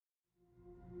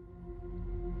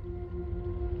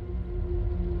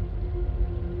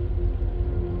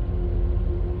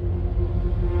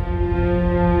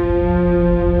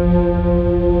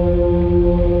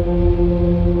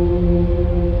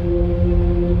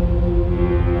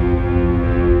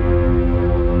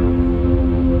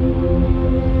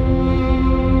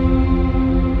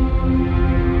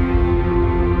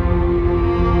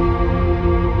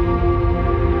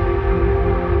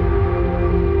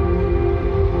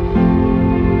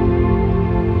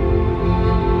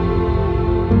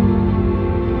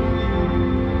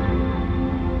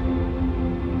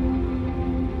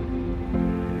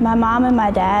mom and my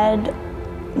dad,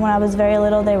 when I was very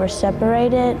little, they were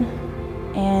separated,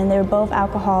 and they were both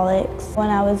alcoholics. When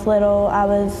I was little, I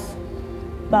was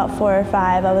about 4 or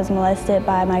 5, I was molested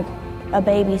by a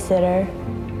babysitter.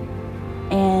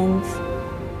 And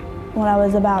when I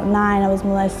was about 9, I was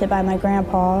molested by my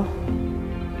grandpa.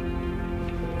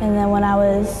 And then when I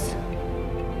was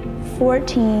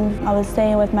 14, I was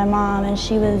staying with my mom, and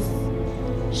she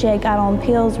had got on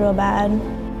pills real bad.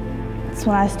 That's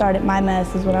when I started my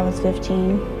mess, is when I was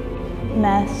 15.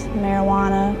 Meth,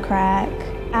 marijuana, crack.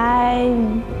 I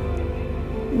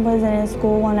wasn't in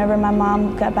school whenever my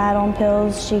mom got bad on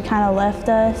pills. She kind of left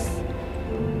us,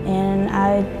 and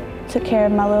I took care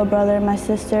of my little brother and my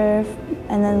sister,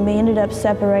 and then we ended up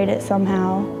separated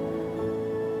somehow.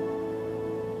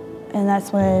 And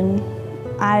that's when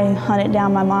I hunted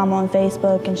down my mom on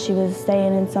Facebook, and she was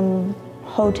staying in some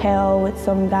hotel with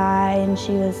some guy, and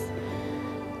she was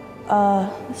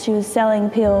selling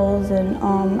pills, and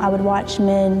I would watch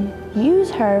men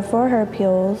use her for her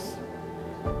pills,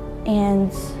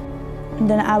 and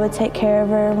then I would take care of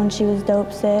her when she was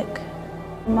dope sick.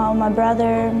 My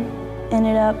brother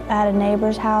ended up at a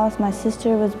neighbor's house. My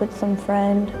sister was with some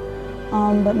friend,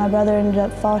 but my brother ended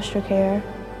up foster care.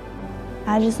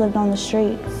 I just lived on the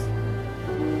streets.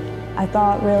 I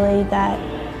thought really that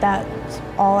that's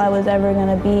all I was ever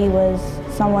going to be, was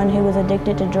someone who was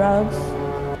addicted to drugs.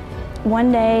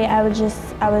 One day I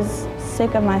was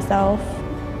sick of myself,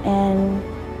 and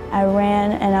I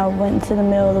ran and I went into the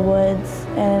middle of the woods,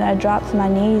 and I dropped to my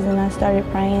knees and I started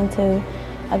praying to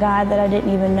a God that I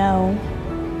didn't even know,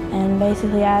 and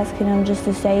basically asking him just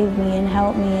to save me and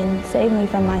help me and save me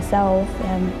from myself.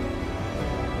 And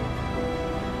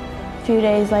a few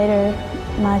days later,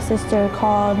 my sister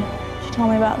called. She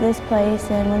told me about this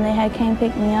place, and when they had came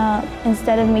pick me up,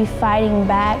 instead of me fighting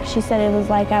back, she said it was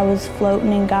like I was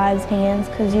floating in God's hands,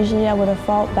 because usually I would have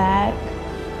fought back.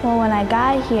 Well, when I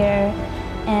got here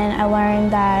and I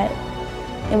learned that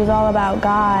it was all about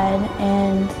God,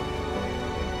 and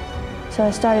so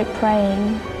I started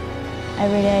praying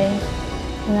every day,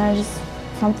 and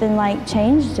something like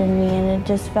changed in me,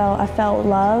 and I felt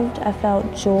loved, I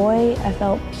felt joy, I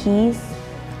felt peace.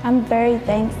 I'm very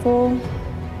thankful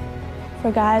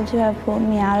for God to have pulled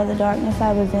me out of the darkness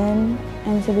I was in,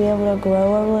 and to be able to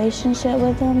grow a relationship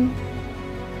with him.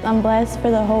 I'm blessed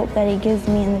for the hope that he gives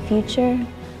me in the future.